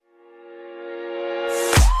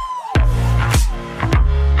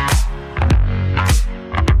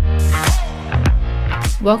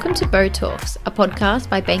Welcome to Bo Talks, a podcast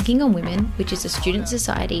by Banking on Women, which is a student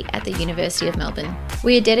society at the University of Melbourne.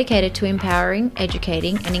 We are dedicated to empowering,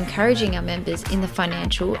 educating and encouraging our members in the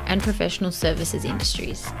financial and professional services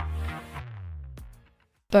industries.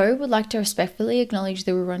 Bo would like to respectfully acknowledge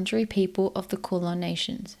the Wurundjeri people of the Kulin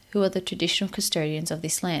Nations, who are the traditional custodians of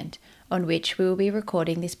this land, on which we will be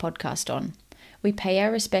recording this podcast on. We pay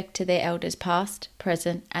our respect to their elders past,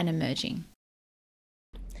 present and emerging.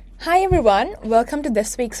 Hi everyone, welcome to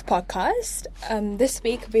this week's podcast. This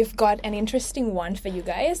week we've got an interesting one for you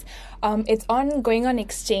guys. It's on going on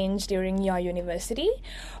exchange during your university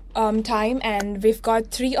time, and we've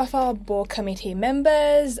got 3 of our board committee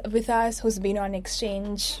members with us who's been on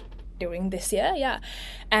exchange during this year,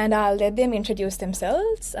 and I'll let them introduce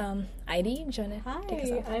themselves. Heidi, do you want to take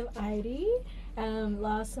us off? Hi, I'm Heidi.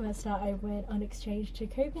 Last semester I went on exchange to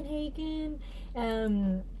Copenhagen,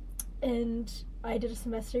 and I did a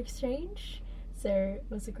semester exchange, so it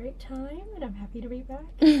was a great time and I'm happy to be back.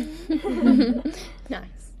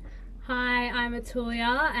 Nice. Hi, I'm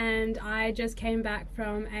Athulya and I just came back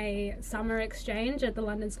from a summer exchange at the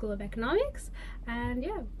London School of Economics, and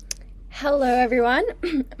yeah. Hello everyone,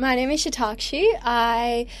 my name is Shatakshi.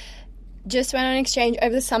 I just went on exchange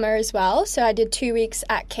over the summer as well, so I did 2 weeks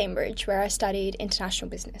at Cambridge where I studied international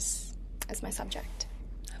business as my subject.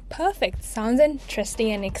 Perfect. Sounds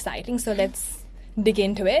interesting and exciting, so let's dig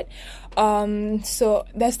into it. So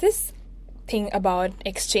there's this thing about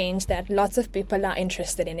exchange that lots of people are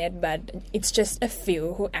interested in it, but it's just a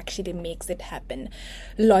few who actually makes it happen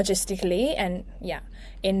logistically and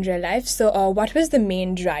in real life. So what was the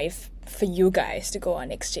main drive for you guys to go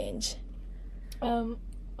on exchange?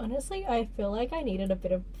 Honestly, I feel like I needed a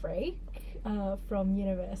bit of break from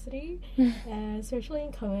university, especially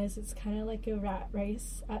in commerce. It's kind of like a rat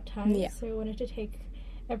race at times, so I wanted to take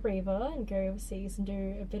a breather and go overseas and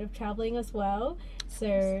do a bit of traveling as well.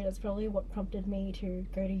 So that's probably what prompted me to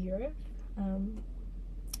go to Europe.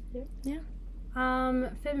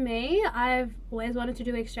 For me, I've always wanted to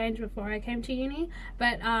do exchange before I came to uni,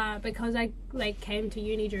 but because I came to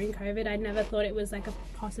uni during COVID, I never thought it was like a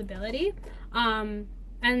possibility.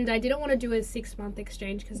 And I didn't want to do a 6-month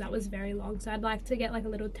exchange because that was very long. So I'd like to get like a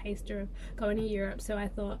little taster of going to Europe. So I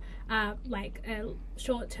thought like a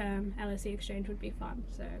short-term LSE exchange would be fun.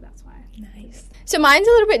 So that's why. Nice. So mine's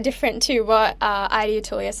a little bit different to what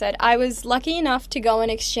Athulya said. I was lucky enough to go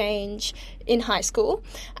on exchange in high school,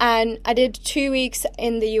 and I did 2 weeks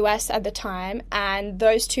in the US at the time, and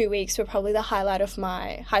those 2 weeks were probably the highlight of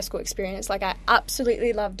my high school experience. Like, I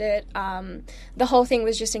absolutely loved it. The whole thing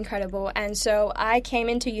was just incredible, and so I came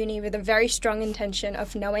into uni with a very strong intention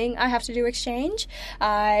of knowing I have to do exchange.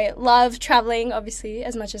 I love traveling, obviously,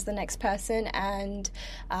 as much as the next person, and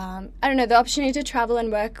I don't know, the opportunity to travel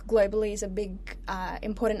and work globally is a big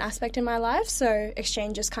important aspect in my life, so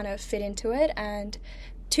exchange just kind of fit into it, and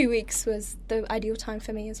 2 weeks was the ideal time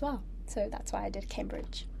for me as well. So that's why I did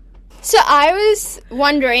Cambridge. So I was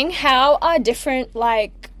wondering how our different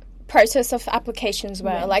process of applications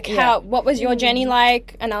were. What was your journey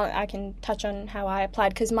like? And I can touch on how I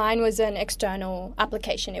applied, because mine was an external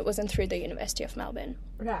application. It wasn't through the University of Melbourne.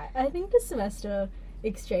 Right. I think the semester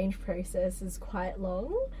exchange process is quite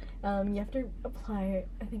long. You have to apply,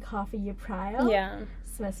 I think, half a year prior. Yeah.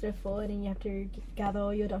 Semester forward, and you have to gather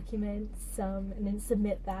all your documents and then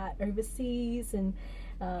submit that overseas and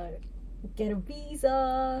get a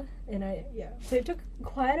visa, and so it took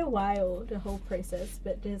quite a while, the whole process,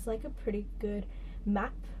 but there's like a pretty good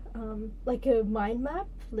map, like a mind map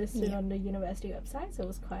listed on the university website, so it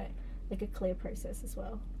was quite like a clear process as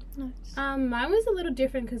well. Nice. Mine was a little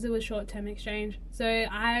different because it was short-term exchange, so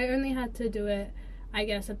I only had to do it, I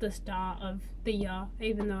guess, at the start of the year,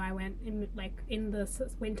 even though I went in the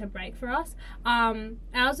winter break for us.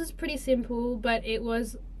 Ours was pretty simple, but it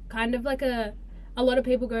was kind of like a lot of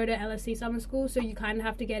people go to LSE summer school, so you kind of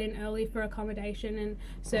have to get in early for accommodation and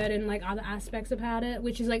certain other aspects about it,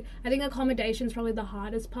 which is I think accommodation is probably the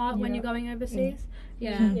hardest part when you're going overseas.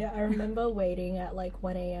 I remember waiting at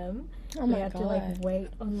 1 a.m. Oh my we had God. to wait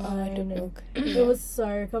online, and it was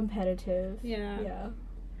so competitive.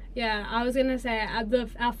 Yeah, I was going to say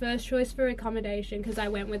our first choice for accommodation, because I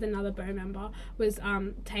went with another Bo member, was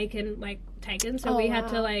taken. So we had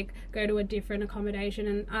to go to a different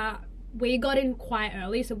accommodation, and we got in quite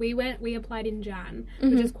early. So we applied in Jan,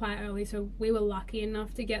 which is quite early. So we were lucky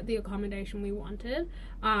enough to get the accommodation we wanted.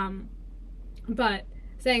 But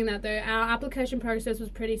saying that though, our application process was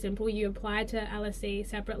pretty simple. You apply to LSE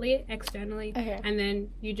separately, externally, and then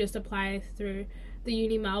you just apply through the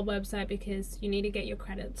UniMail website because you need to get your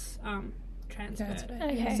credits transferred.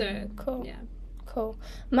 Okay. So cool. Yeah. Cool.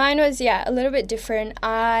 Mine was, a little bit different.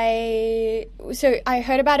 I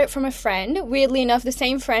heard about it from a friend. Weirdly enough, the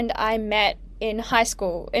same friend I met in high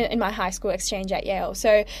school, in my high school exchange at Yale.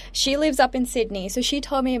 So she lives up in Sydney. So she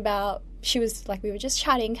told me about, she was like, we were just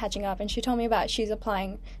chatting, catching up, and she told me about she's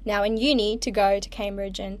applying now in uni to go to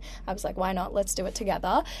Cambridge, and I was like, why not? Let's do it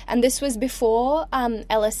together. And this was before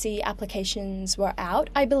LSE applications were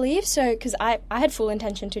out, I believe. So, because I had full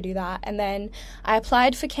intention to do that. And then I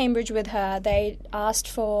applied for Cambridge with her. They asked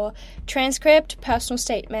for transcript, personal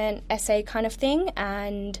statement, essay kind of thing,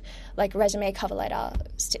 and like resume, cover letter,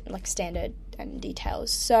 like standard and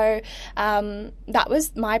details. So that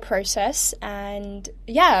was my process, and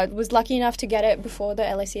I was lucky enough to get it before the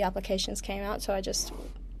LSE applications came out, so I just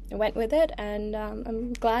went with it, and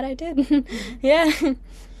I'm glad I did. Yeah.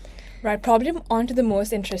 Right, probably on to the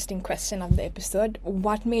most interesting question of the episode.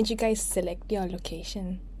 What made you guys select your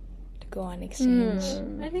location to go on exchange?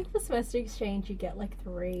 I think for semester exchange you get like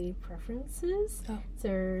 3 preferences.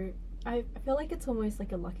 So I feel like it's almost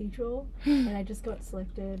like a lucky draw, and I just got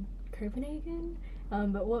selected Copenhagen.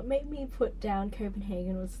 But what made me put down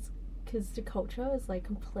Copenhagen was because the culture is like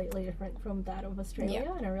completely different from that of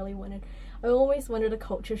Australia, and I always wanted a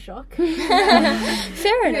culture shock.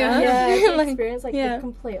 Fair enough. Yeah, I experienced like the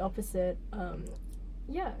complete opposite. And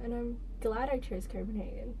I'm glad I chose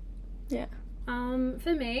Copenhagen. Yeah.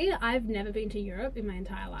 For me, I've never been to Europe in my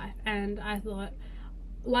entire life, and I thought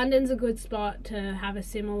London's a good spot to have a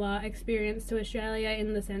similar experience to Australia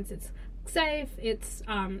in the sense it's safe, it's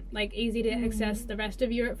like easy to access the rest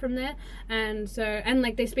of Europe from there, and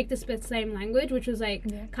like they speak the same language, which was like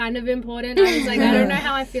kind of important. I was like, I don't know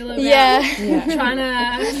how I feel about trying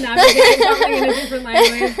to navigate something in a different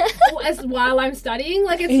language while I'm studying.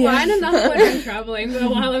 Like it's fine enough when I'm traveling, but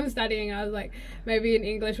while I'm studying I was like, maybe in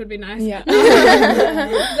English would be nice. So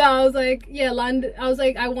I was like, London. I was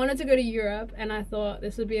like, I wanted to go to Europe, and I thought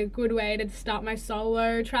this would be a good way to start my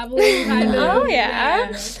solo traveling kind of. Oh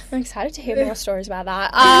yeah. I'm excited to hear more stories about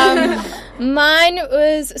that. Mine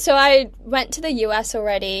was, so I went to the US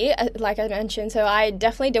already, like I mentioned, so I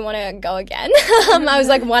definitely didn't want to go again. I was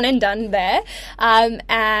like one and done there,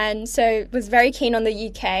 and so was very keen on the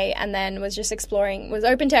UK, and then was just exploring, was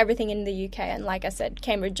open to everything in the UK, and like I said,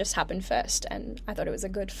 Cambridge just happened first, and I thought it was a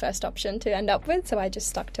good first option to end up with, so I just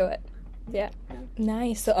stuck to it. Yeah.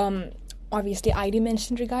 Nice. So obviously Heidi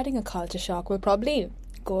mentioned regarding a culture shock. We'll probably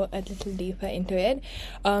go a little deeper into it.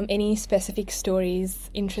 Any specific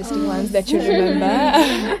stories, interesting ones that you remember?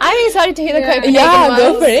 I'm excited to hear the Copenhagen ones.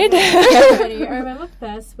 Go for it. I remember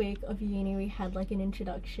first week of uni we had like an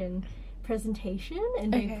introduction presentation,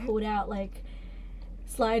 and we pulled out like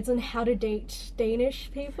slides on how to date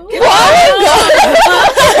Danish people. As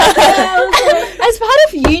part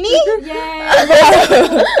of uni?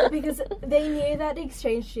 Yeah. Because they knew that the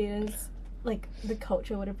exchange students, like, the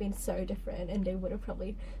culture would have been so different, and they would have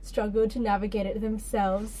probably struggled to navigate it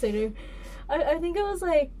themselves. So I think it was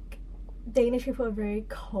like Danish people are very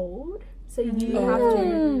cold, so you have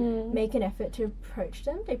to make an effort to approach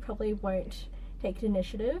them. They probably won't take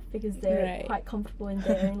initiative because they're quite comfortable in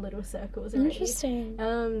their own little circles already. Interesting.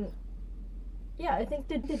 I think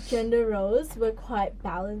the gender roles were quite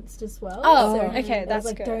balanced as well. Oh, so okay, that's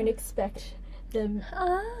like, good. Don't expect the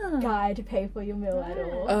guy to pay for your meal at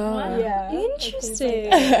all. Yeah.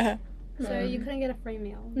 Interesting. So you couldn't get a free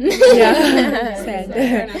meal. Sad.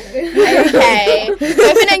 Okay.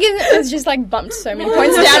 Copenhagen was just like bumped so many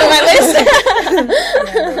points down on my list.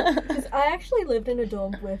 Because I actually lived in a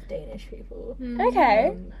dorm with Danish people.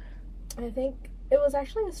 Okay. I think it was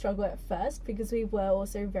actually a struggle at first because we were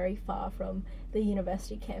also very far from the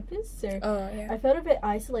university campus. So I felt a bit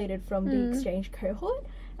isolated from the exchange cohort.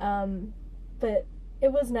 But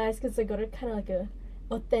it was nice because I got a kind of like a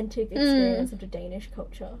authentic experience of the Danish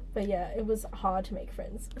culture. But it was hard to make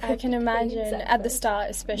friends. I can imagine at the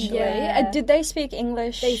start, especially. Yeah. Did they speak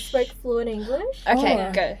English? They spoke fluent English.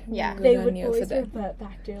 Okay, good. Yeah. They would always revert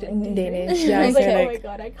back to like, Danish. I was like, oh my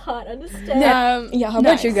god, I can't understand. How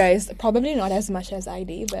about you guys? Probably not as much as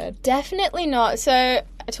ID, but definitely not. So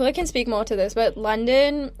Athulya can speak more to this, but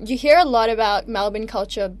London, you hear a lot about Melbourne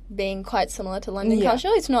culture being quite similar to London culture.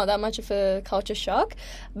 It's not that much of a culture shock.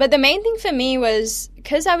 But the main thing for me was,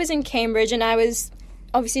 because I was in Cambridge and I was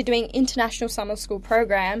obviously doing international summer school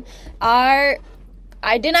program, I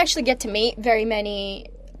didn't actually get to meet very many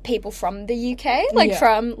people from the UK,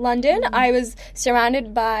 from London. I was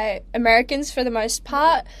surrounded by Americans for the most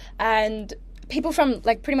part, and people from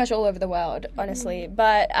like pretty much all over the world, honestly.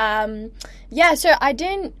 But yeah, so I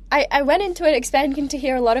went into it expecting to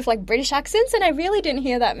hear a lot of like British accents, and I really didn't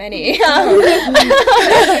hear that many.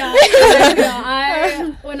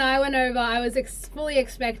 When I went over, I was fully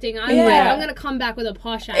expecting. I'm like, I'm gonna come back with a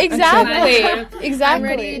posh accent. Exactly. I'm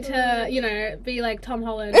ready to, you know, be like Tom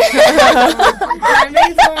Holland. I'm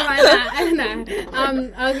being someone like that.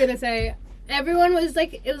 No. I was gonna say everyone was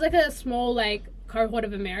like, it was like a small like cohort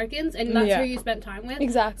of Americans, and that's who you spent time with.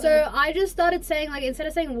 Exactly. So I just started saying, like, instead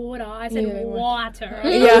of saying water, I said water.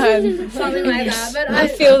 Something like that. But I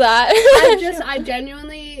feel that. I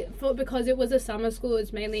genuinely thought, because it was a summer school,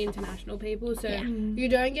 it's mainly international people, so you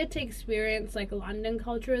don't get to experience like London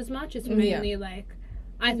culture as much. It's mainly like,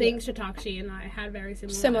 I think Shatakshi and I had very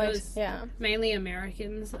similar. It was mainly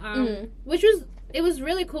Americans, which was, it was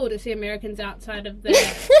really cool to see Americans outside of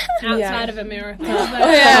America.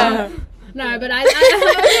 But, no, but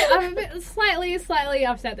I'm a bit slightly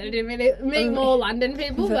upset that I didn't meet more London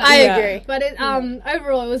people. But, I agree. But it,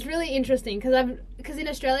 overall, it was really interesting because in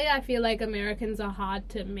Australia, I feel like Americans are hard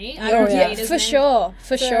to meet. For sure.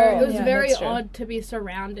 It was very odd to be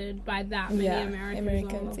surrounded by that many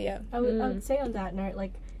Americans. I would say on that note,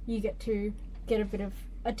 like, you get to get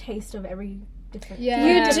a taste of every different.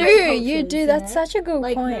 You do. That's such a good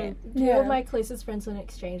like, point. Two of my closest friends on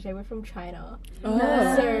exchange, they were from China.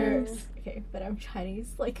 So okay, but I'm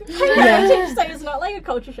Chinese. Like, so it's not like a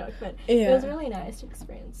culture shock, but it was really nice to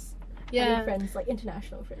experience. Friends, like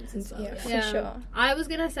international friends as well. For sure. I was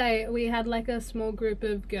gonna say we had like a small group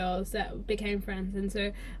of girls that became friends, and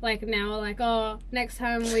so like now we're like, oh, next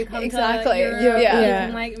time we come to Europe, we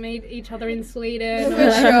can like meet each other in Sweden or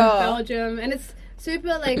Belgium, and it's super,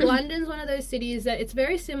 like, London's one of those cities that it's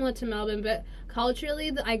very similar to Melbourne, but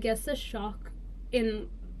culturally, I guess the shock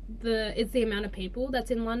it's the amount of people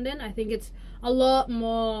that's in London. I think it's a lot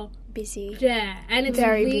more busy. Yeah, and it's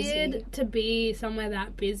very weird busy to be somewhere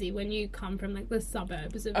that busy when you come from like the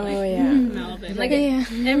suburbs of Melbourne. Like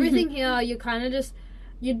everything here, you kind of just.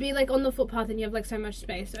 You'd be like on the footpath and you have like so much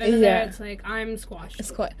space. Over there, it's like I'm squashed.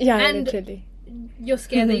 And literally. You're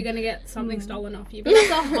scared that you're going to get something stolen off you. But that's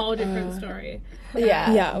a whole different story. We'll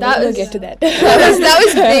get to that. that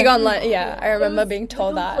was big online. Yeah, I remember being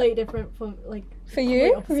told that. Completely different from like. For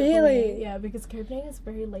you? Really? Yeah, because Copenhagen is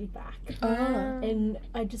very laid back. And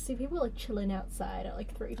I just see people like chilling outside at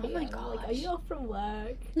like 3 p.m. Oh my god! Like, are you off from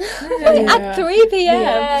work? At 3 p.m.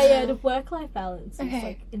 Yeah, the work-life balance is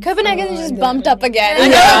like Copenhagen is just bumped up again. I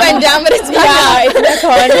know it went down, but it's back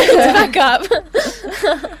up. It's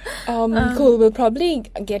back up. Cool. We'll probably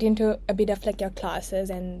get into a bit of like your classes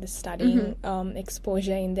and the studying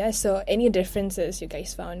exposure in there. So any differences you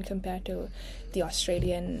guys found compared to the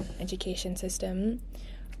Australian education system?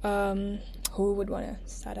 Who would want to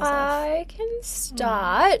start us off? I can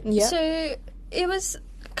start. So it was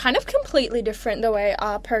kind of completely different the way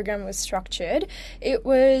our program was structured. It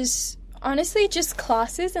was honestly just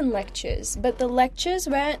classes and lectures, but the lectures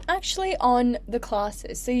weren't actually on the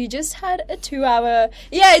classes. So you just had a 2-hour...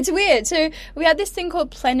 Yeah, it's weird. So we had this thing called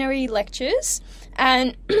plenary lectures,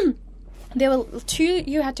 and... There were 2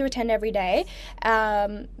 you had to attend every day.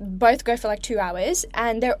 Both go for like 2 hours,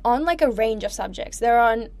 and they're on like a range of subjects. They're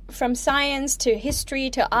on from science to history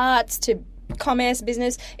to arts to commerce,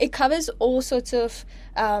 business. It covers all sorts of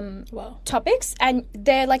topics, and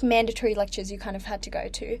they're like mandatory lectures you kind of had to go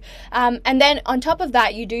to. And then on top of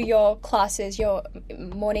that, you do your classes, your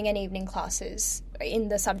morning and evening classes in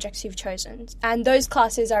the subjects you've chosen. And those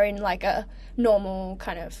classes are in like a normal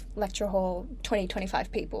kind of lecture hall,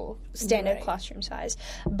 20-25 people, standard classroom size.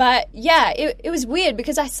 But yeah, it was weird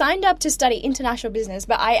because I signed up to study international business,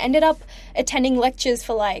 but I ended up attending lectures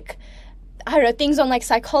for like, I don't know, things on like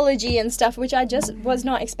psychology and stuff, which I just was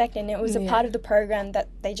not expecting. It was a part of the program that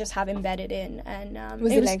they just have embedded in, and it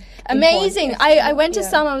was like amazing. I went to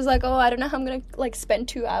some, I was like, oh, I don't know how I'm going to like spend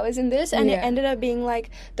 2 hours in this, and it ended up being like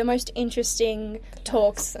the most interesting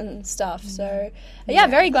talks and stuff. So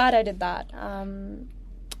very glad I did that.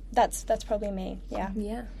 That's probably me. Yeah.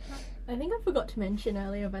 I think I forgot to mention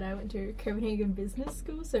earlier, but I went to Copenhagen Business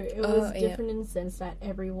School, so it was different in the sense that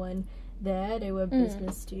everyone there, they were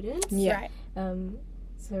business students. Right.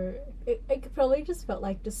 So it probably just felt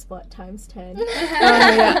like the spot times 10. But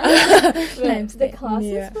the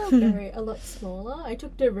classes were a lot smaller. I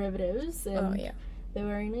took derivatives, and there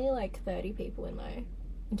were only like 30 people in my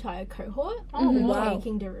entire cohort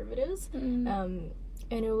taking derivatives. And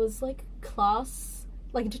it was like class,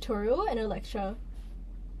 like a tutorial and a lecture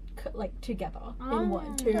like together in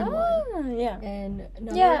one, 2 in 1. And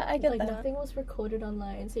I get that. Nothing was recorded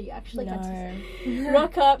online, so you actually had to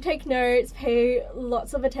rock up, take notes, pay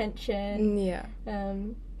lots of attention.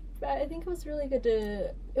 But I think it was really good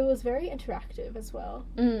it was very interactive as well.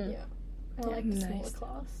 Yeah. I like the smaller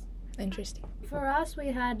class. Interesting. For us, we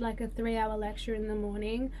had like a 3-hour lecture in the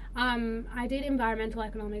morning. I did environmental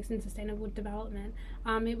economics and sustainable development.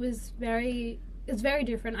 It's very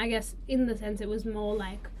different, I guess, in the sense it was more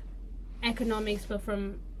like economics, but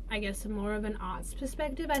from, I guess, more of an arts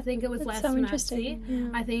perspective. I think it was less mathsy. Yeah.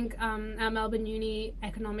 I think our Melbourne Uni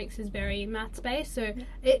economics is very maths based, so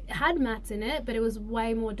it had maths in it, but it was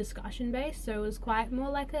way more discussion based. So it was quite more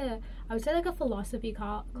like I would say like a philosophy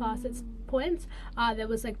class at points. There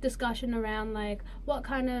was like discussion around like what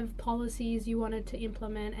kind of policies you wanted to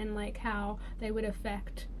implement and like how they would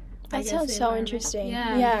affect. That sounds so interesting.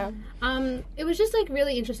 Yeah. It was just like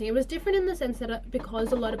really interesting. It was different in the sense that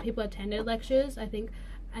because a lot of people attended lectures, I think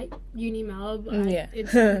at Uni Melbourne,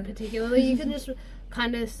 it's particularly, you can just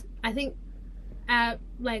kind of, I think,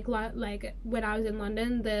 like when I was in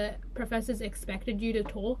London, the professors expected you to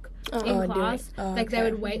talk in class. They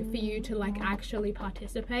would wait for you to like actually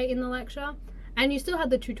participate in the lecture, and you still had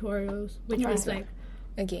the tutorials, which was like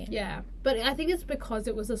again. Yeah, but I think it's because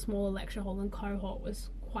it was a smaller lecture hall and cohort was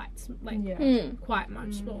quite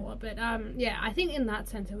much smaller, but I think in that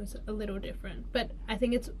sense it was a little different, but I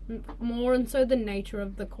think it's more, and so the nature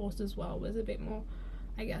of the course as well was a bit more,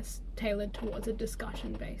 I guess, tailored towards a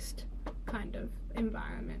discussion based kind of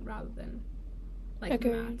environment rather than like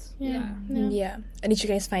maths. Yeah. And did you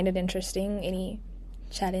guys find it interesting? Any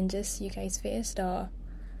challenges you guys faced, or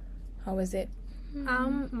how was it?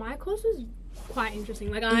 My course was quite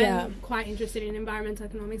interesting. Like, I'm quite interested in environmental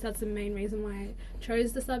economics. That's the main reason why I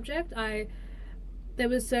chose the subject. There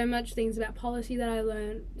was so much things about policy that I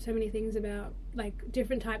learned, so many things about like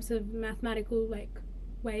different types of mathematical like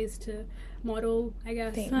ways to model, I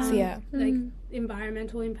guess, like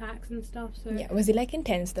environmental impacts and stuff. So was it like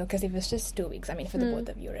intense though? Because it was just 2 weeks. I mean, for the both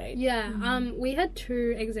of you, right? We had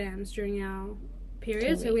 2 exams during our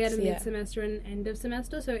period, so we had a mid-semester and end of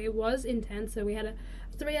semester, so it was intense. So we had a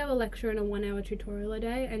 3-hour lecture and a 1-hour tutorial a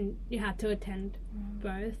day, and you had to attend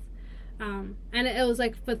both, and it was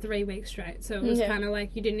like for 3 weeks straight, so it was kind of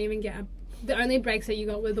like you didn't even get the only breaks that you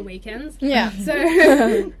got were the weekends. So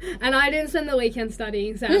and I didn't spend the weekend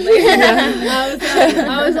studying, sadly.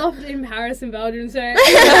 I was off in Paris and Belgium, so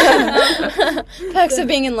perks of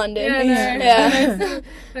being in London.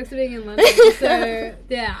 Perks of being in London. So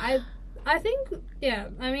I think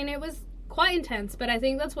I mean, it was quite intense, but I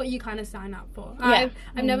think that's what you kind of sign up for. I've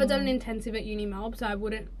never done an intensive at Uni Melb, so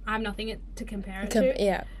I have nothing to compare it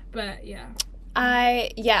to. But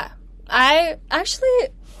I actually,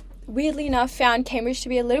 weirdly enough, found Cambridge to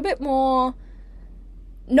be a little bit more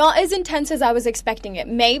not as intense as I was expecting it.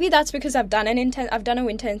 Maybe that's because I've done a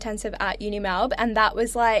winter intensive at Uni Melb, and that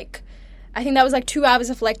was like, I think that was like 2 hours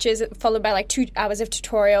of lectures followed by like 2 hours of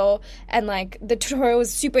tutorial, and like the tutorial was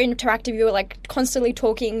super interactive. You were like constantly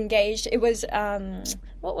talking, engaged. It was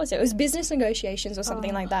what was it? It was business negotiations or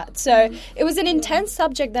something like that. So it was an intense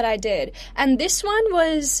subject that I did, and this one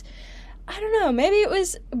was, I don't know, maybe it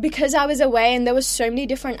was because I was away and there was so many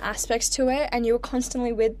different aspects to it, and you were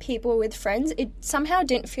constantly with people, with friends. It somehow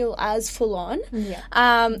didn't feel as full on.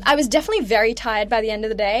 I was definitely very tired by the end of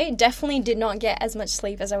the day. Definitely did not get as much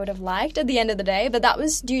sleep as I would have liked at the end of the day, but that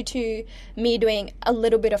was due to me doing a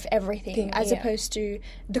little bit of everything as opposed to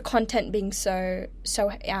the content being so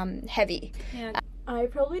heavy. I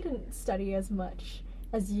probably didn't study as much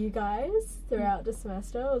as you guys throughout the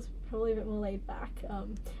semester. I was probably a bit more laid back.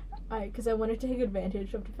 Because I wanted to take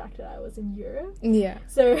advantage of the fact that I was in Europe.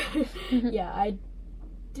 So,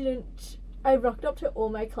 I rocked up to all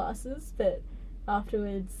my classes, but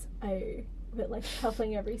afterwards I went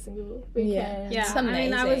shuffling every single weekend. It's amazing. I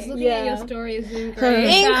mean, I was looking at your stories.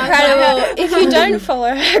 Incredible. If you don't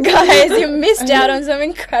follow her, guys, you missed out on some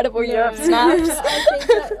incredible Europe snaps. I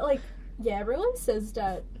think that, everyone says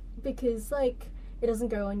that because, it doesn't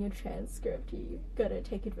go on your transcript. You gotta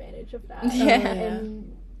take advantage of that.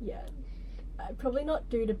 Probably not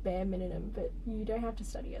do the bare minimum, but you don't have to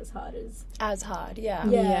study as hard. I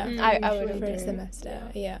would for a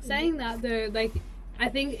semester. Saying that though, I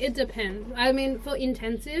think it depends. I mean, for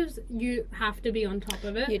intensives, you have to be on top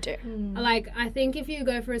of it. You do. I think if you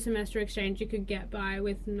go for a semester exchange, you could get by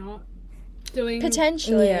with not doing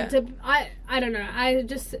potentially. I don't know.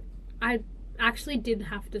 I actually did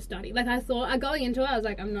have to study. I thought, going into it, I was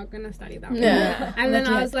like, I'm not going to study that much. And then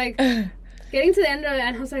I was like, getting to the end of it,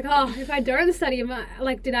 and I was like, if I don't study,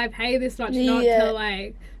 did I pay this much not to,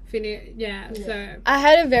 So I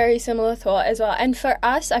had a very similar thought as well. And for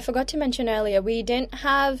us, I forgot to mention earlier, I didn't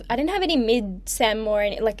have any mid-sem or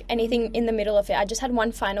anything in the middle of it. I just had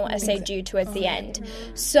one final essay due towards the end.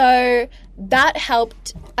 So that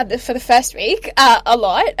helped for the first week a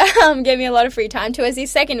lot. Gave me a lot of free time. Towards the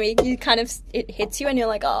second week, it hits you and you're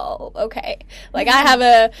like, oh, okay. Like I have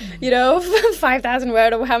a 5,000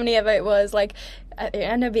 word or how many ever it was. Like it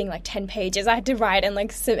ended up being 10 pages. I had to write and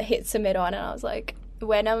hit submit on, and I was like,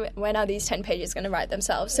 when are these 10 pages going to write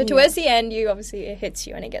themselves? So towards the end, it hits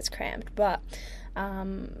you and it gets cramped. But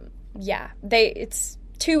it's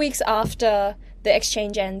 2 weeks after the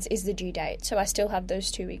exchange ends is the due date. So I still have those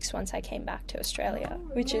 2 weeks once I came back to Australia,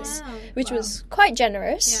 which was quite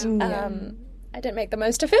generous. Yeah. I didn't make the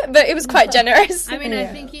most of it, but it was quite generous. I mean, I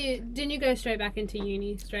think didn't you go straight back into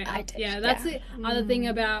uni straight up? I did. Yeah, that's the other thing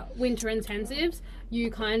about winter intensives. You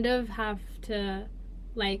kind of have to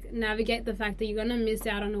navigate the fact that you're going to miss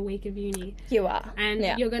out on a week of uni. You are.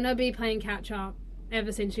 And you're going to be playing catch up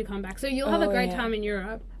ever since you come back. So you'll have a great time in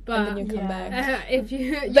Europe. But and then you come back. If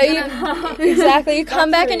you exactly, you come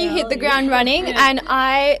back and you hit the ground running. And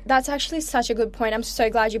that's actually such a good point. I'm so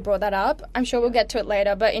glad you brought that up. I'm sure we'll get to it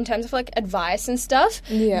later, but in terms of advice and stuff,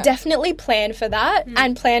 definitely plan for that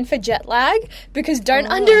and plan for jet lag, because don't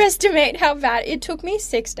underestimate how bad it took me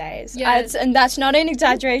 6 days. And that's not an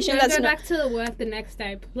exaggeration. Don't go back to work the next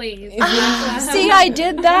day, please. See, I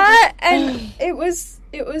did that and it was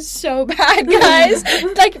so bad, guys.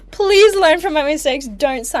 Please learn from my mistakes.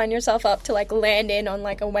 Don't sign yourself up to land in on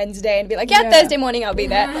a Wednesday and be Thursday morning I'll be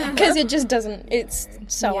there, because it just doesn't. It's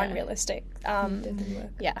so unrealistic. Doesn't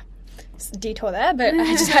work. Detour there, but I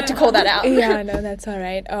just had to call that out. Yeah, no, that's all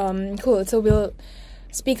right. Cool. So we'll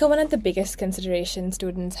speak of one of the biggest considerations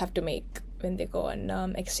students have to make when they go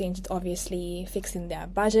on exchange. It's obviously fixing their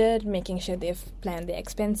budget, making sure they've planned their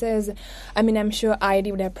expenses. I mean, I'm sure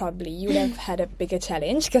you would have had a bigger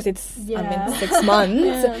challenge because it's 6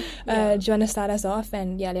 months. Do you want to start us off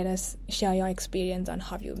and let us share your experience on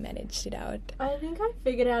how you managed it out? I think I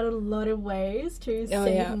figured out a lot of ways to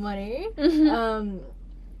save money.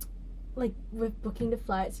 With booking the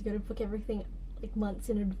flights, you got to book everything months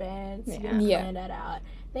in advance. You got to plan that out.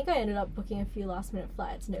 I think I ended up booking a few last minute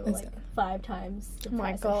flights and they were 5 times the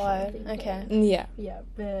price. Oh my god. Okay. Yeah,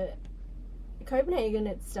 but Copenhagen,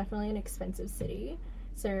 it's definitely an expensive city,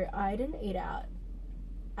 so I didn't eat out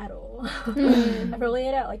at all. I probably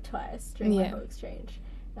ate out twice during my whole exchange.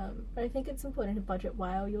 But I think it's important to budget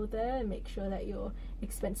while you're there and make sure that your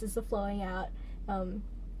expenses are flowing out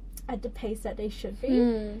at the pace that they should be.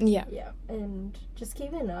 And just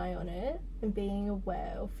keep an eye on it and being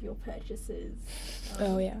aware of your purchases.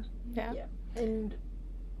 And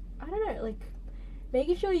I don't know,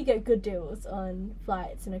 making sure you get good deals on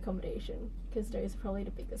flights and accommodation, because those are probably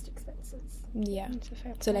the biggest expenses.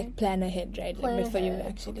 So plan ahead, right? Before you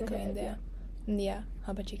actually go in there.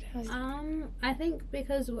 How about you guys? I think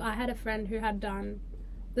because I had a friend who had done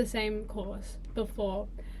the same course before,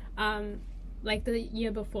 the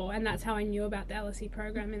year before, and that's how I knew about the LSE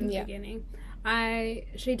program in the beginning.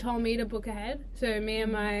 She told me to book ahead, so me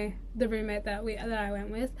and the roommate that I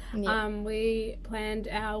went with, we planned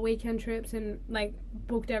our weekend trips and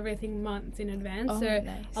booked everything months in advance.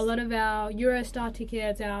 A lot of our Eurostar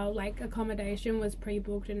tickets, our accommodation was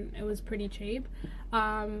pre-booked and it was pretty cheap.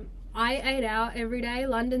 I ate out every day.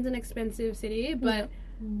 London's an expensive city, but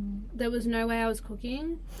there was no way I was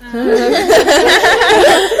cooking. I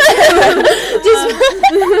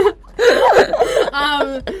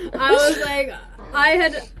was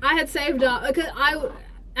I had saved up because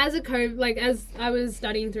as I was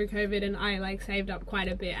studying through COVID, and I saved up quite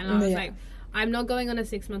a bit, and I was I'm not going on a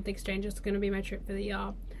 6-month exchange. It's going to be my trip for the year.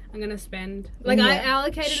 I'm going to spend I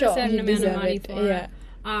allocated a certain amount of money for it.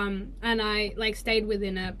 And I stayed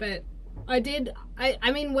within it, but I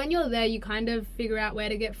mean, when you're there, you kind of figure out where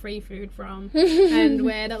to get free food from and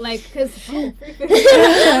where to, because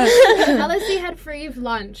LSE had free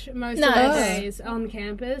lunch most of the days on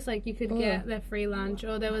campus. You could get their free lunch,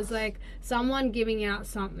 or there was, someone giving out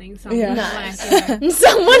something. Someone giving out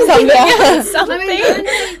something.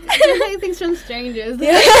 I mean, things from strangers. But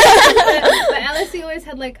LSE always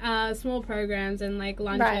had, small programs and,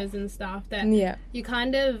 lunches and stuff that you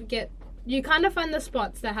kind of get... You kind of find the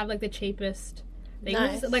spots that have the cheapest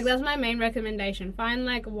things. Nice. That's my main recommendation. Find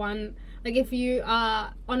one, if you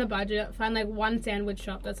are on a budget, find one sandwich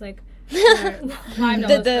shop that's $5.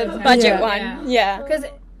 The budget one. Yeah. Because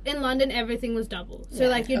in London everything was double. So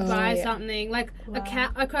like you'd buy something like a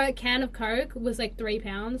can of Coke was like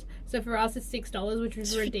 £3. So for us it's $6, which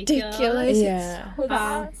was ridiculous. Yeah.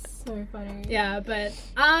 That's so funny. Yeah, but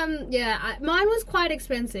mine was quite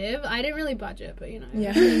expensive. I didn't really budget, but you know,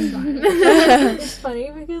 Yeah. It's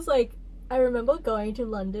funny because like I remember going to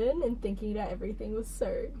London and thinking that everything was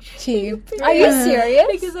so Cheap. Are you serious?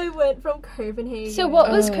 because I went from Copenhagen. So what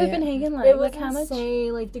was Oh, Copenhagen like? It was Like how much?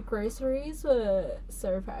 insane. Like the groceries were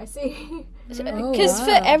so pricey. Because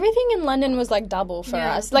for everything in London was like double for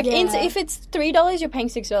us. Like if it's $3, you're paying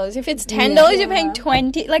 $6. If it's $10, you're paying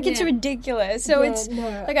 $20. Like it's ridiculous. So it's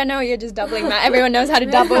like I know you're just doubling that. Everyone knows how to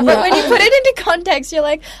double, but when you put it into context, you're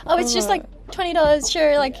like, oh, it's just like $20.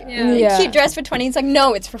 Sure, like cheap dress for $20. It's like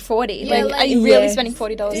no, it's for $40. Yeah, like are you really spending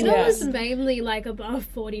 $40? Dinner was mainly like above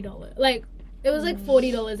 $40. Like it was like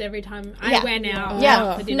 $40 every time I went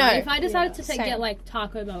out for dinner. No. If I decided to get like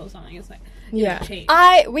Taco Bell or something, it's like cheap.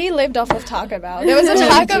 We lived off of Taco Bell. There was a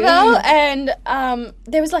Taco Bell and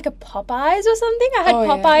there was like a Popeyes or something. I had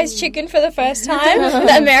Popeyes chicken for the first time.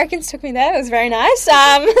 The Americans took me there. It was very nice.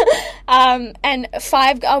 And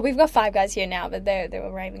we've got Five Guys here now, but they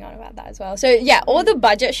were raving on about that as well. So yeah, all the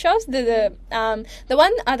budget shops. The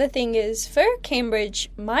one other thing is for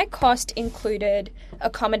Cambridge, my cost included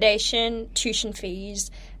accommodation, tuition fees,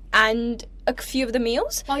 and a few of the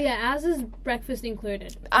meals. Oh yeah, ours is breakfast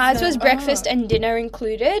included. Ours was breakfast and dinner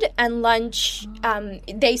included, and lunch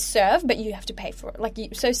they serve, but you have to pay for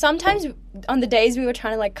it. So sometimes on the days we were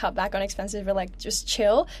trying to like cut back on expenses, we're like just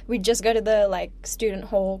chill. We'd just go to the like student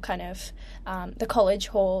hall kind of the college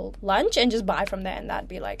hall lunch and just buy from there, and that'd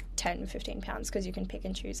be like £10-15 because you can pick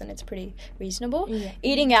and choose, and it's pretty reasonable.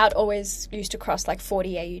 Eating out always used to cross like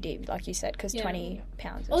 40 AUD, like you said, because £20.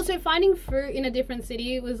 Also, finding fruit in a different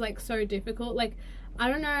city was like so difficult. Like I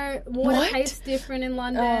don't know, water tastes different in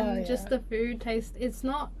London. Just the food tastes, it's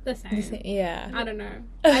not the same. Yeah. I don't know.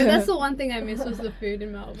 That's the one thing I miss was the food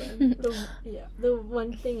in Melbourne. The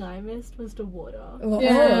one thing I missed was the water.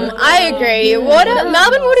 I agree.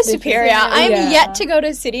 Melbourne water is superior. I'm yet to go to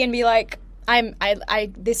a city and be like,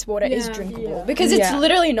 this water is drinkable because it's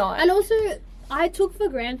literally not. And also, I took for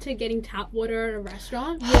granted getting tap water at a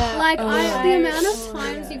restaurant. Like the amount of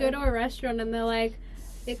times you go to a restaurant and they're like,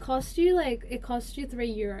 it costs you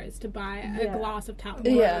 €3 to buy a glass of tap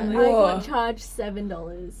water. I got charged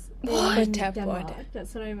 $7 in tap Denmark. water?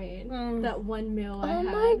 That's what I mean. That one meal I had.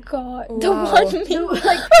 Oh my god. Wow. The 1 meal.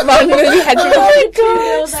 One meal you had to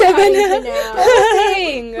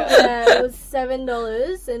It was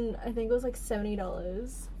 $7 and I think it was like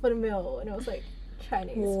 $70 for the meal, and it was like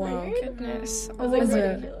Chinese food. Goodness. It was like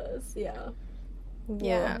ridiculous. Yeah.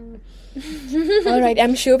 All right,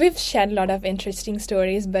 I'm sure we've shared a lot of interesting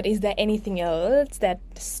stories, but is there anything else that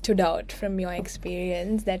stood out from your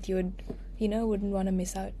experience that you would, wouldn't want to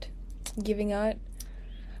miss out giving out?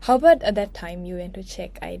 How about at that time you went to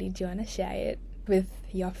Czech ID? Do you want to share it with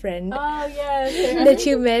your friend that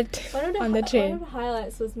you met on the train? One of the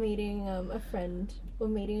highlights was meeting a friend, or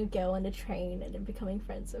meeting a girl on the train and then becoming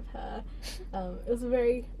friends with her. It was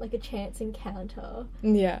very like a chance encounter.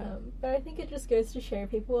 But I think it just goes to show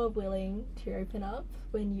people are willing to open up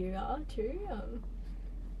when you are too. I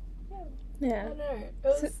don't know.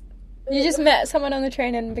 You just met someone on the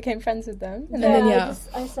train and became friends with them? And I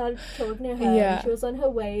started talking to her. And she was on her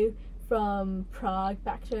way from Prague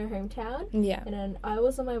back to her hometown. And then I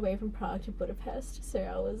was on my way from Prague to Budapest. So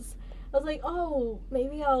I was like, oh,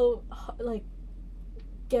 maybe I'll like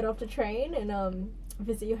get off the train and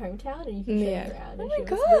visit your hometown and you can show me around. And she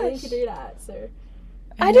was willing to do that. So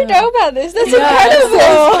I didn't know about this. That's incredible.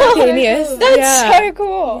 Spontaneous. That's so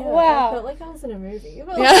cool. Wow. I felt like I was in a movie.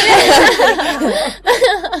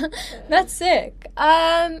 That's sick.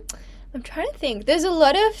 I'm trying to think. There's a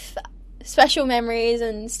lot of special memories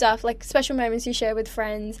and stuff, like special moments you share with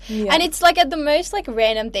friends, and it's like at the most like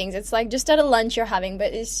random things. It's like just at a lunch you're having,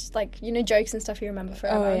 but it's like jokes and stuff you remember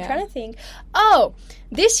forever. I'm trying to think.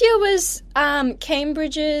 This year was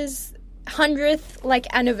Cambridge's 100th like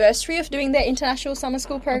anniversary of doing their international summer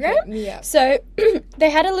school program. So they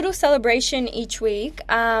had a little celebration each week.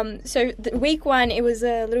 So week 1 it was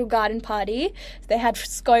a little garden party. They had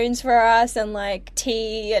scones for us and like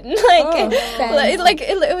tea and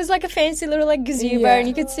it was like a fancy little like gazebo and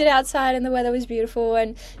you could sit outside and the weather was beautiful,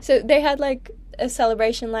 and so they had like a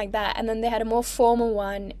celebration like that, and then they had a more formal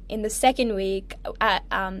one in the second week at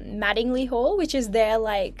Mattingley Hall, which is their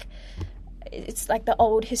like, it's like the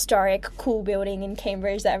old historic cool building in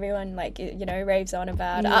Cambridge that everyone like raves on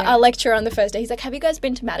about. Our lecturer on the first day, he's like, have you guys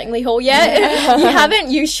been to Mattingley Hall yet? You haven't?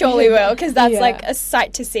 You surely will, because that's like a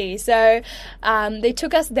sight to see. So they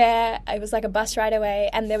took us there. It was like a bus ride away,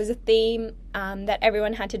 and there was a theme that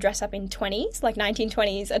everyone had to dress up in 20s, like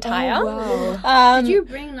 1920s attire. Oh, wow. Did you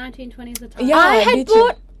bring 1920s attire? Yeah, I had did you?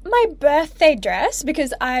 bought my birthday dress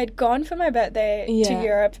because I'd gone for my birthday to Yeah.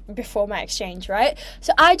 Europe before my exchange, right?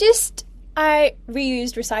 So I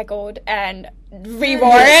reused, recycled, and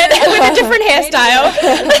rewore it with a different hairstyle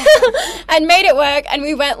and made it work. And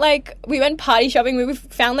we went party shopping. We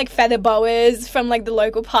found like feather boas from like the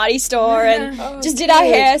local party store and just did our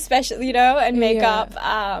hair special, you know, and makeup.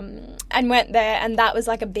 And went there, and that was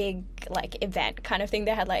like a big like event kind of thing.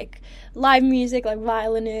 They had like live music, like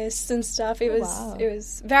violinists and stuff. It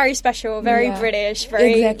was very special, very British,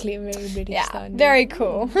 very Exactly, very British sounding. very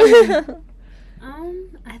cool.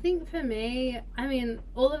 I think for me, I mean,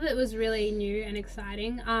 all of it was really new and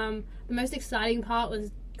exciting. The most exciting part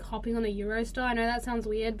was hopping on the Eurostar. I know that sounds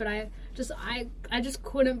weird, but I just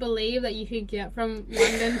couldn't believe that you could get from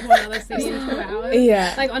London to another city in 2 hours.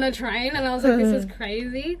 Yeah. Like on a train, and I was like, this is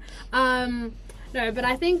crazy. No, but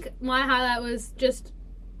I think my highlight was just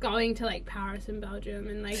going to like Paris and Belgium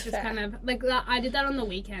and like just kind of like that. I did that on the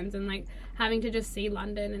weekends and like having to just see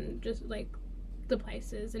London and just like the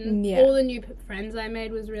places and all the new friends I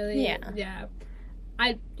made was really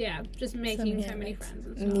just making so many friends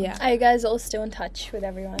and stuff. Yeah. Are you guys all still in touch with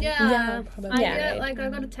everyone? Yeah, probably. I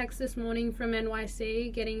got a text this morning from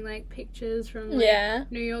NYC getting like pictures from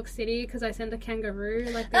New York City because I sent a kangaroo.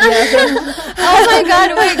 Like, oh my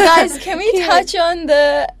god! Wait, guys, can we touch on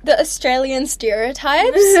the Australian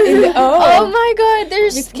stereotypes? Oh my god,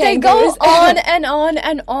 they go on and on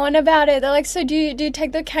and on about it. They're like, so do you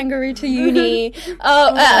take the kangaroo to uni?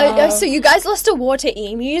 So you guys lost a war to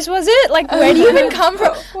emus, was it? Like, where do you even come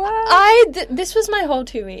from? This was my whole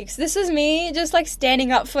 2 weeks. This is me just like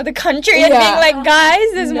standing up for the country and being like,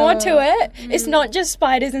 guys, there's more to it. It's not just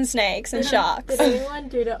spiders and snakes and sharks. Did anyone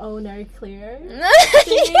do the oh no clear?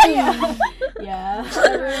 Yeah.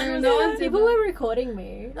 People were recording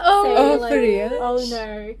me. Saying, like, for real? Oh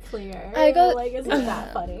no clear. I got like, isn't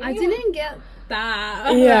that funny? I didn't get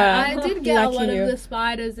that. Yeah. I did get a lot Lucky you. of the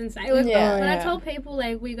spiders and snakes. When I told people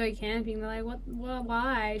like we go camping, they're like, "What?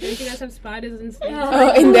 Why? Don't you guys have spiders and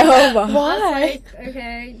snakes?" In the harbor. Why? Like,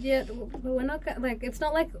 okay, yeah, but we're not like it's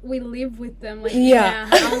not like we live with them. Like Yeah.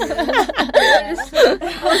 in our houses.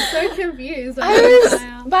 I was so confused.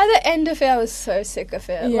 By the end of it, I was so sick of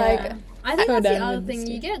it. Yeah. Like, I think that's the done other with thing. this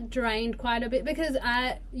You get drained quite a bit because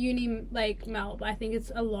at uni, like Melb, I think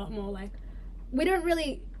it's a lot more like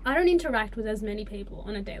I don't interact with as many people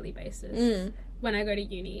on a daily basis when I go to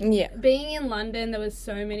uni. Yeah. Being in London, there was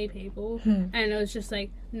so many people, and it was just like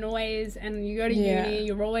noise. And you go to uni,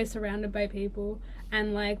 you're always surrounded by people,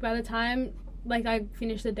 and like by the time like I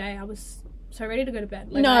finished the day, I was so ready to go to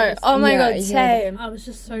bed. Like, oh my god, same. I was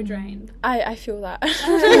just so drained. I feel that.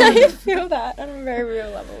 I feel that on a very real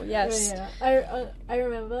level. Yes. Yeah. I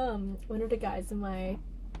remember one of the guys in my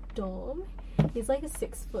dorm. He's like a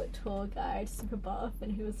 6 foot tall guy, super buff,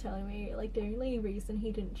 and he was telling me like the only reason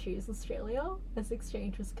he didn't choose Australia as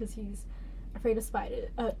exchange was because he's afraid of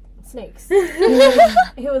snakes.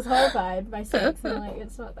 He was horrified by snakes, and like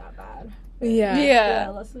it's not that bad. Yeah.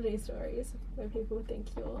 Lots of these stories where people think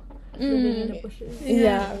you're living in the bushes.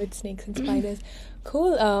 Yeah, with snakes and spiders.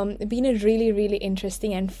 Cool. It's been a really, really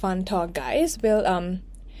interesting and fun talk, guys. Well,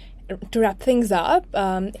 to wrap things up,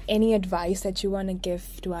 any advice that you want to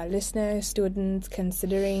give to our listeners, students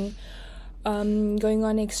considering going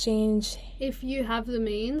on exchange? If you have the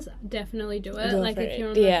means, definitely do it. Go like for if it. you're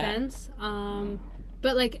on the fence.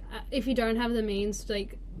 But like if you don't have the means,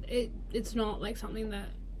 like it's not like something that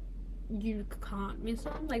you can't miss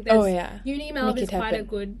on. Like there's uni Melb is quite a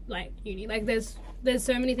good like uni. Like there's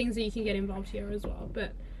so many things that you can get involved here as well.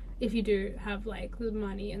 But if you do have like the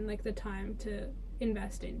money and like the time to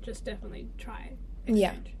invest in, just definitely try exchange.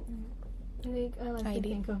 Yeah. I think I like to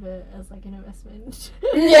think of it as like an investment.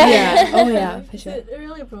 Oh yeah, for sure. It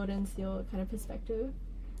really broadens your kind of perspective,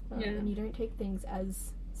 and you don't take things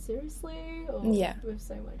as seriously or with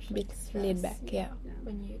so much like, stress. Laid back.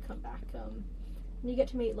 When you come back, you get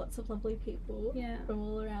to meet lots of lovely people from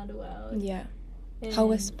all around the world. Yeah. And how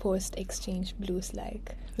was post-exchange blues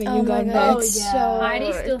like when oh you my got God, back? it's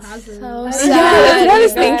Heidi still has it. so That's sad. what I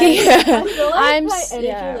was thinking. I feel like I'm my s- energy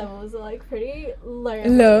yeah. levels are like pretty low.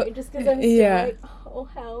 Low. Just because I'm still like, oh,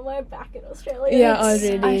 how am I back in Australia? Yeah, It's-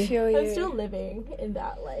 already. I feel you. I'm still living in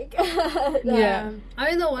that like. Yeah. I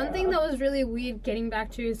mean, the one thing that was really weird getting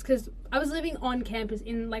back to is because I was living on campus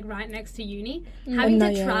in like right next to uni, having now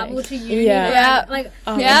to you're, travel like- to uni. Yeah. Like,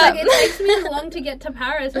 Yeah. it takes me as long to get to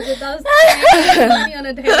Paris as it does to make money on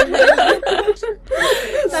a daily basis.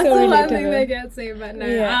 That's So the one relatable. thing that gets me, but no.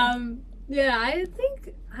 Yeah. I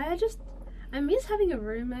think I miss having a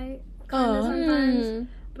roommate kind of sometimes.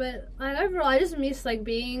 But like overall, I just miss like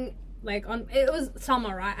being like on. It was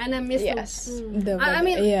summer, right? And I missed. I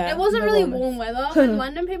mean, it wasn't really warm weather. When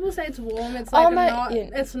London people say it's warm, it's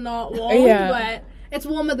like it's not warm, but it's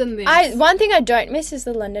warmer than this. One thing I don't miss is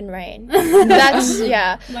the London rain. That's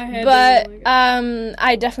but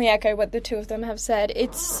I definitely echo what the two of them have said.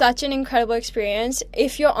 It's such an incredible experience.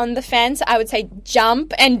 If you're on the fence, I would say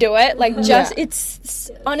jump and do it. Like it's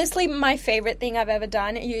honestly my favorite thing I've ever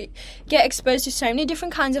done. You get exposed to so many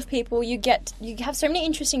different kinds of people. You have so many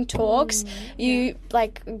interesting talks. You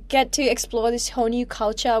like get to explore this whole new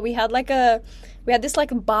culture. We had this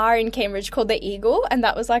like bar in Cambridge called the Eagle, and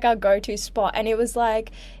that was like our go-to spot. And it was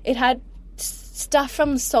like, it had stuff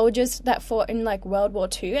from soldiers that fought in like World War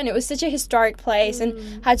II, and it was such a historic place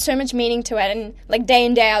and had so much meaning to it. And like day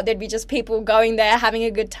in, day out, there'd be just people going there having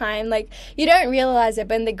a good time. Like you don't realize it,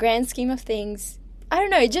 but in the grand scheme of things, I don't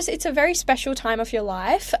know, it's a very special time of your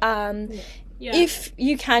life. If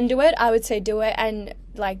you can do it, I would say do it, and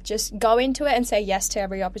like just go into it and say yes to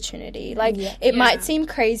every opportunity. Like it might seem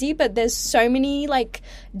crazy, but there's so many like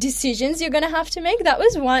decisions you're gonna have to make. That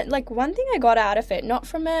was one thing I got out of it, not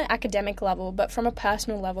from an academic level but from a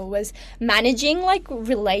personal level, was managing like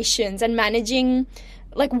relations and managing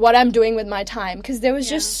like what I'm doing with my time, because there was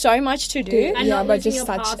just so much to do. And not losing your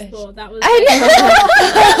passport. That was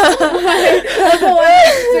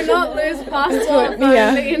do not lose passport for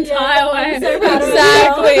the entire way.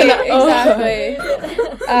 Exactly.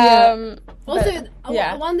 Also,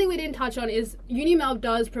 one thing we didn't touch on is UniMelb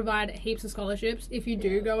does provide heaps of scholarships if you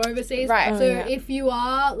do go overseas. Right. So if you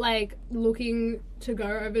are like looking to go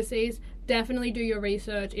overseas, definitely do your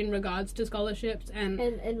research in regards to scholarships and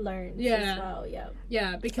learn as well.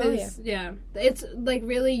 Because it's like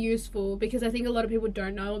really useful, because I think a lot of people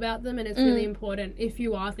don't know about them, and it's really important if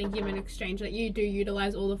you are thinking of an exchange that you do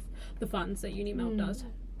utilize all of the funds that UniMelb does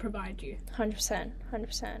provide you.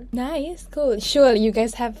 100%. Nice, cool. Sure, you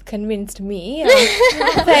guys have convinced me.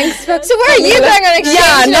 Thanks. So where are you going on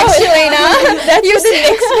exchange next, Shalina? That's the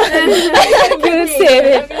next one. We'll save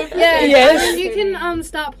it. Yes. You can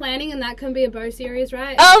start planning, and that can be a bow series,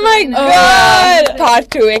 right? Oh my god! Part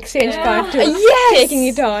 2, exchange part 2. Yes! Taking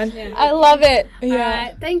it on. Yeah. I love it.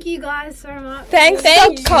 Alright, thank you guys so much. Thanks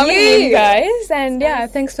for coming in, guys. And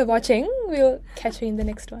thanks for watching. We'll catch you in the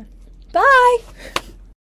next one. Bye!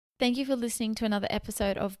 Thank you for listening to another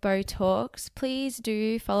episode of Bow Talks. Please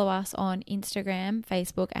do follow us on Instagram,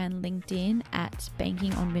 Facebook and LinkedIn at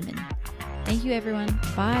Banking on Women. Thank you everyone.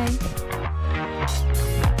 Bye.